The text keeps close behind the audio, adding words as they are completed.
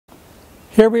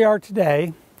Here we are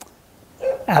today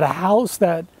at a house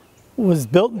that was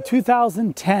built in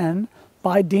 2010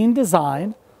 by Dean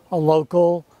Design, a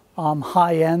local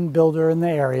high-end builder in the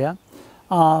area.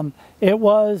 It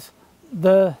was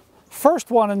the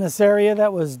first one in this area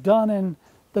that was done in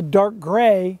the dark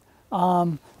gray.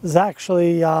 Is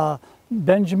actually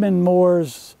Benjamin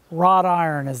Moore's wrought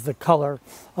iron is the color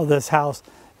of this house.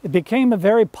 It became a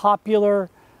very popular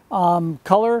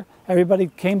color. Everybody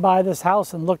came by this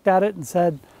house and looked at it and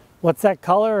said, "What's that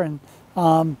color?" And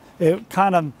it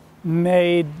kind of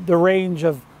made the range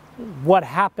of what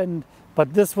happened,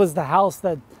 but this was the house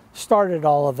that started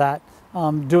all of that,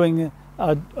 doing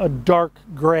a dark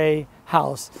gray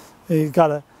house. You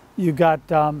got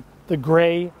the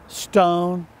gray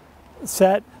stone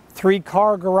set,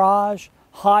 3-car garage,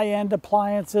 high-end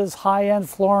appliances, high-end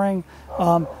flooring,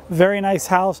 very nice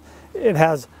house. It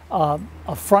has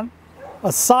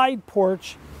a side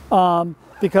porch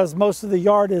because most of the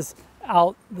yard is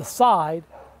out the side.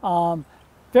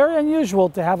 Very unusual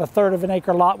to have a 1/3 of an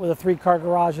acre lot with a 3-car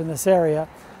garage in this area,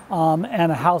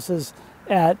 and a house is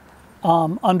at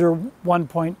under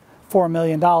 $1.4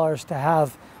 million to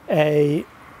have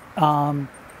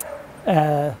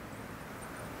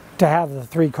the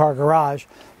 3-car garage.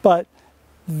 But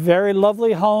very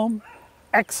lovely home,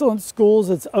 excellent schools.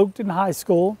 It's Oakton High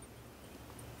School,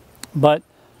 but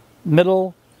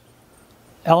middle,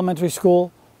 elementary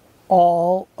school,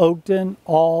 all Oakton,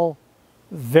 all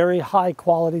very high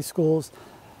quality schools.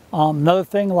 Another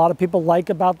thing a lot of people like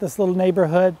about this little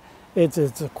neighborhood, it's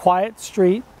a quiet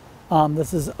street.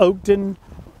 This is Oakton.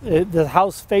 The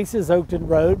house faces Oakton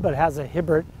Road, but has a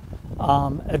Hibbard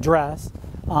address.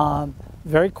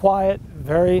 Very quiet,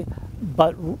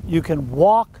 but you can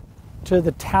walk to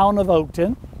the town of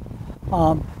Oakton.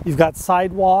 You've got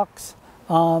sidewalks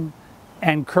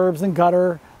and curbs and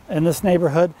gutter in this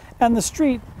neighborhood, and the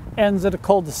street ends at a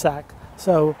cul-de-sac,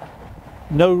 so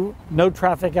no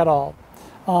traffic at all.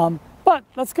 But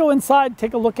let's go inside,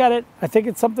 take a look at it. I think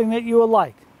it's something that you will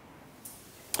like.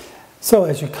 So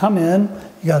as you come in,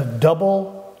 you got a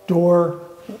double door,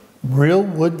 real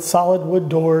wood, solid wood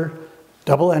door,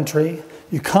 double entry.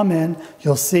 You come in,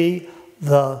 you'll see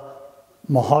the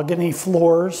mahogany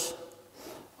floors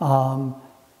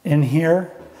in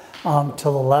here. To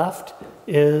the left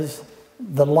is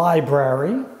the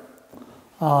library.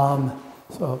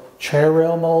 So chair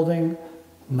rail molding,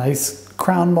 nice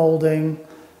crown molding,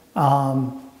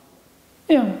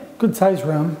 good size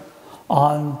room.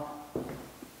 On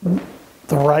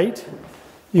the right,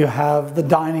 you have the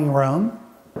dining room,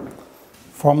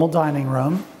 formal dining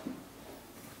room,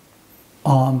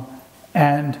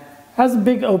 and has a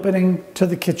big opening to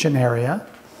the kitchen area.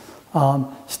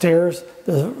 Stairs,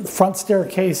 the front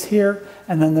staircase here,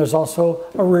 and then there's also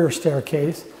a rear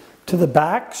staircase. To the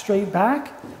back, straight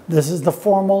back, this is the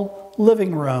formal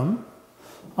living room,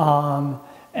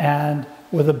 and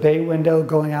with a bay window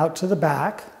going out to the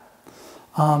back.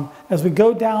 As we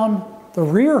go down the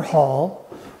rear hall,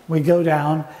 we go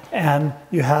down and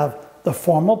you have the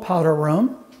formal powder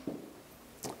room,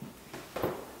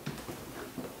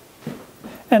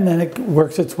 and then it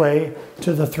works its way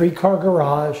to the 3-car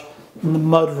garage and the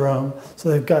mud room. So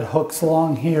they've got hooks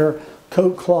along here,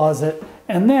 coat closet,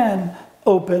 and then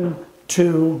open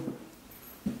to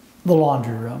the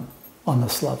laundry room on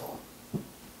this level.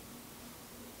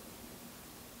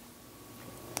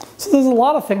 So there's a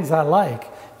lot of things I like.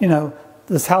 You know,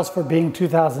 this house, for being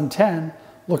 2010,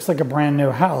 looks like a brand new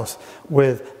house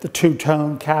with the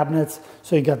 2-tone cabinets.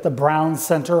 So you got the brown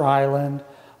center island.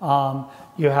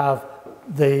 You have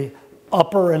the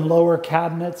upper and lower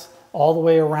cabinets all the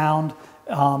way around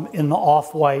in the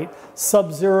off-white.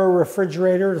 Sub-Zero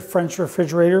refrigerator, the French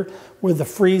refrigerator with the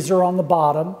freezer on the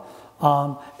bottom.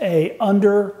 A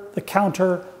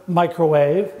under-the-counter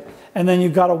microwave. And then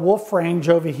you've got a wolf range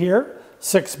over here,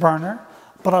 6-burner.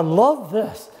 But I love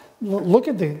this. Look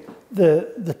at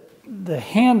the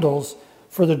handles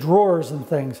for the drawers and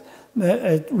things.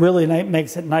 It really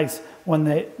makes it nice when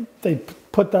they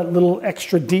put that little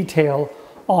extra detail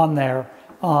on there.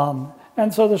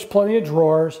 And so there's plenty of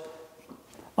drawers,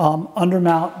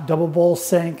 undermount double bowl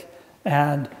sink,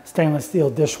 and stainless steel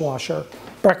dishwasher.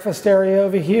 Breakfast area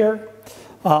over here,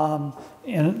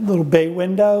 in a little bay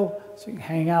window, so you can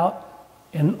hang out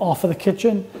off of the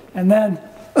kitchen. And then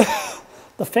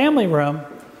the family room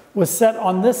was set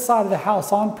on this side of the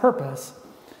house on purpose.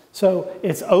 So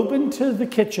it's open to the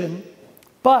kitchen,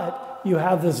 but you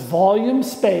have this volume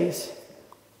space.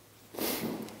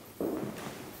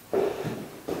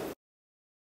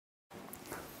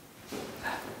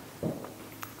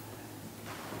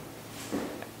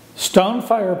 Stone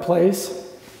fireplace,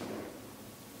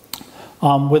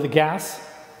 with a gas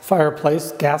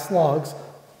fireplace, gas logs,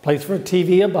 place for a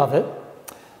TV above it.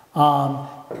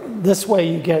 This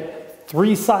way you get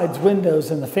 3 sides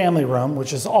windows in the family room,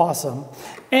 which is awesome.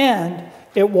 And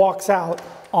it walks out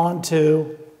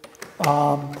onto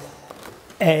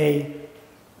a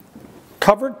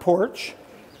covered porch.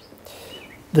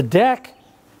 The deck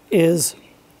is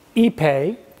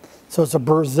Ipe, so it's a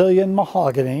Brazilian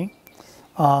mahogany.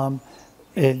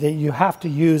 You have to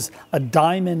use a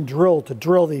diamond drill to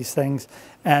drill these things,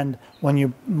 and when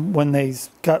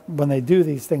they do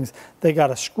these things, they got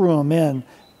to screw them in.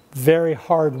 Very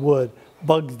hard wood.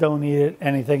 Bugs don't eat it,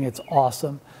 anything. It's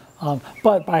awesome.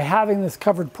 But by having this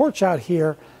covered porch out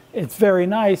here, it's very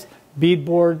nice.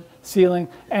 Beadboard ceiling,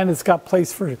 and it's got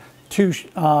place for 2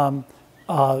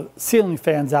 ceiling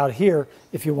fans out here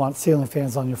if you want ceiling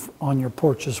fans on your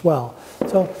porch as well.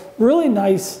 So really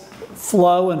nice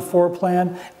flow and floor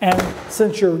plan, and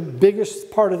since your biggest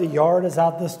part of the yard is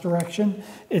out this direction,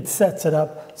 it sets it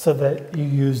up so that you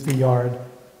use the yard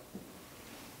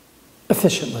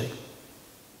efficiently.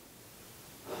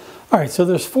 All right, so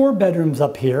there's 4 bedrooms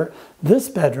up here. This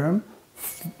bedroom,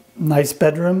 nice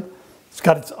bedroom, it's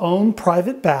got its own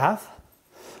private bath.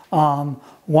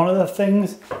 One of the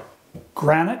things,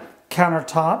 granite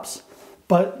countertops,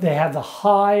 but they have the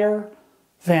higher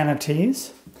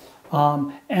vanities.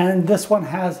 And this one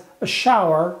has a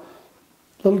shower,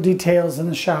 little details in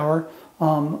the shower,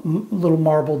 little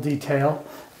marble detail,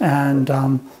 and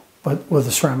but with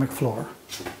a ceramic floor.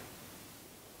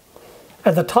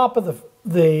 At the top of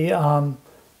the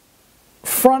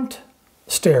front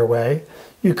stairway,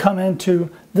 you come into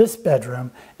this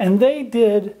bedroom, and they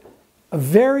did a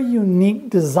very unique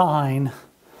design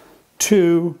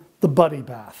to the buddy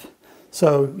bath.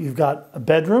 So you've got a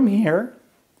bedroom here,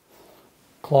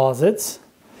 closets,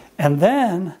 and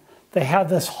then they have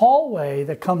this hallway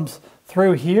that comes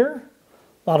through here.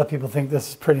 A lot of people think this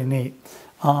is pretty neat.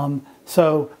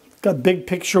 So got a big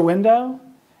picture window,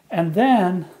 and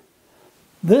then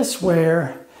this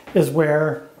is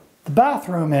where the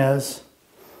bathroom is.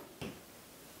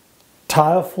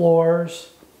 Tile floors.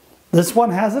 This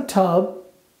one has a tub,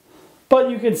 but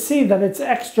you can see that it's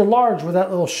extra large with that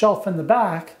little shelf in the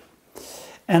back.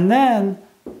 And then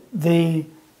the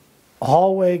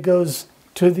hallway goes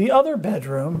to the other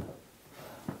bedroom.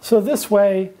 So this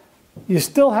way, you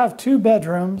still have 2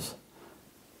 bedrooms.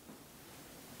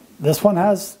 This one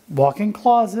has walk-in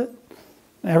closet,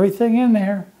 everything in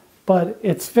there, but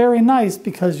it's very nice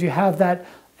because you have that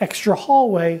extra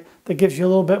hallway that gives you a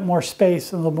little bit more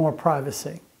space and a little more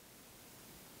privacy.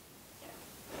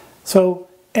 So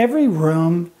every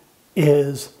room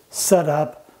is set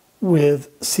up with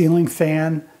ceiling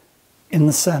fan in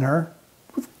the center,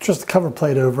 with just a cover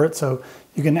plate over it, so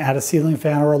you can add a ceiling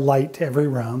fan or a light to every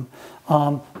room.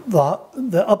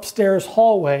 The upstairs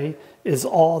hallway is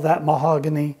all that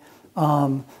mahogany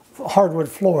hardwood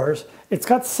floors. It's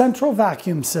got central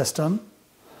vacuum system,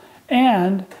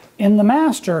 and in the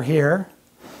master here,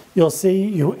 you'll see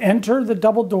you enter the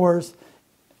double doors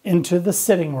into the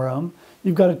sitting room.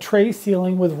 You've got a tray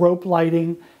ceiling with rope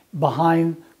lighting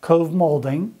behind cove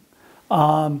molding.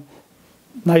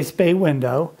 Nice bay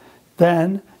window.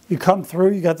 Then you come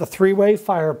through, you got the 3-way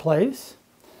fireplace.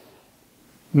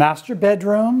 Master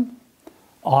bedroom.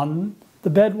 On the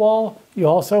bed wall, you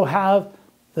also have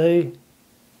the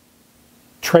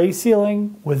tray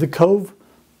ceiling with the cove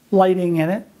lighting in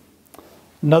it.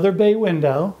 Another bay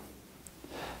window.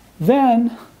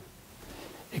 Then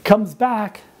it comes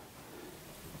back,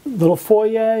 little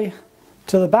foyer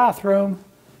to the bathroom,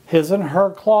 his and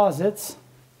her closets,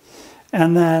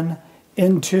 and then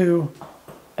into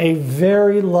a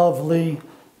very lovely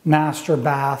master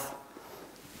bath.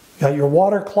 You got your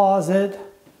water closet,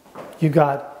 you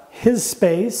got his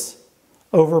space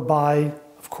over by,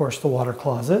 of course, the water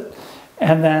closet,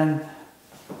 and then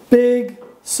big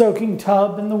soaking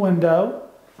tub in the window,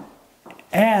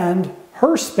 and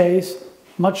her space,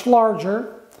 much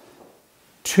larger,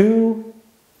 2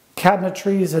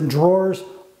 cabinetries and drawers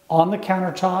on the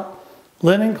countertop,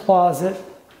 linen closet.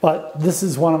 But this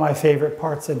is one of my favorite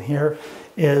parts in here,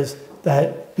 is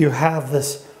that you have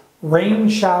this rain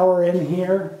shower in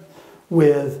here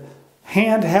with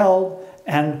handheld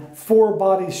and 4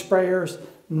 body sprayers,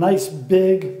 nice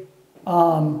big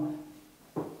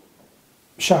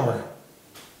shower.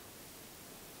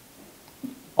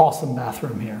 Awesome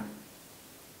bathroom here.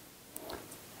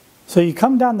 So you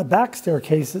come down the back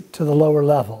staircase to the lower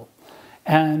level,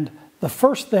 and the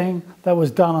first thing that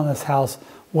was done on this house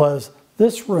was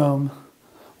this room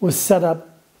was set up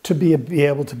to be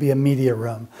able to be a media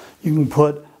room. You can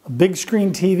put a big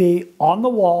screen TV on the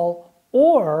wall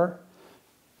or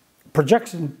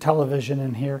projection television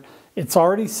in here. It's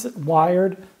already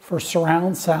wired for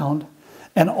surround sound,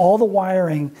 and all the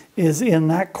wiring is in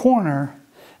that corner,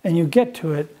 and you get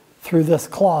to it through this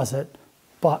closet,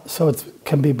 but so it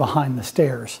can be behind the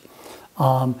stairs.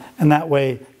 And that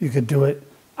way you could do it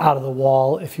out of the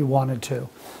wall if you wanted to.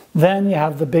 Then you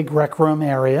have the big rec room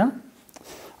area.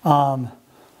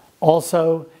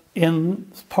 Also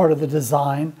in part of the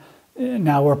design,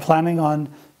 now we're planning on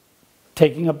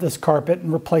taking up this carpet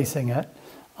and replacing it.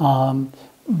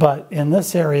 But in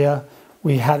this area,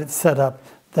 we had it set up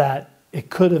that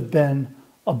it could have been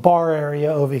a bar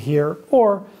area over here,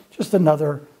 or just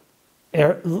another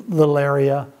little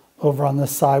area over on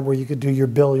this side where you could do your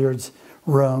billiards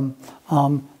room.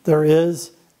 There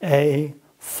is a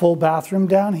full bathroom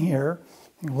down here.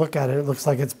 You can look at it, it looks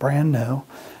like it's brand new.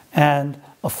 And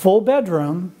a full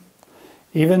bedroom,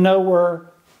 even though we're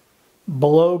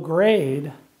below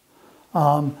grade,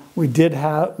 we did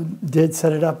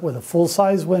set it up with a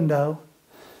full-size window,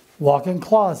 walk-in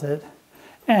closet,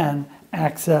 and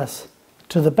access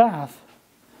to the bath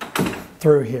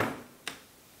through here.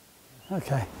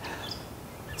 Okay.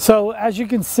 So as you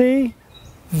can see,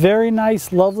 very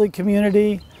nice, lovely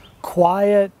community,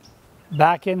 quiet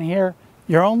back in here.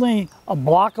 You're only a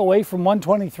block away from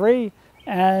 123,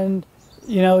 and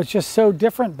you know, it's just so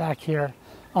different back here.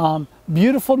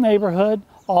 Beautiful neighborhood.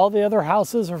 All the other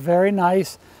houses are very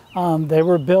nice. They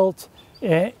were built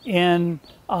in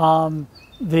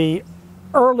the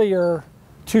earlier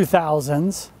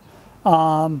 2000s.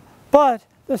 But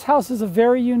this house is a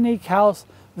very unique house,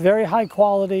 very high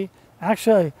quality.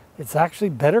 Actually, it's actually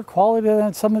better quality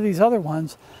than some of these other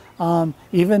ones,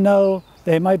 even though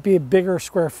they might be bigger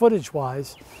square footage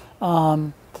wise.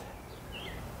 But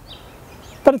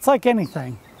it's like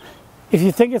anything. If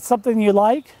you think it's something you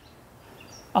like,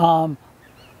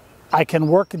 I can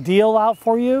work a deal out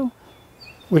for you.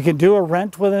 We can do a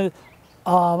rent with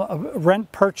a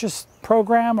rent purchase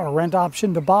program or rent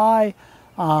option to buy.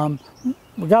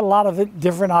 We've got a lot of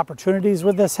different opportunities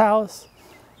with this house.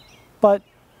 But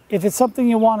if it's something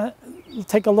you want to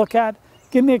take a look at,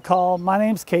 give me a call. My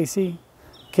name's Casey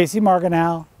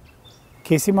Margenau,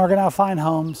 Casey Margenau Fine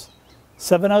Homes,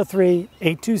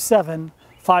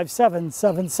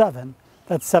 703-827-5777.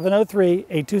 That's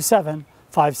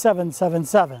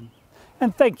 703-827-5777.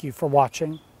 And thank you for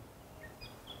watching.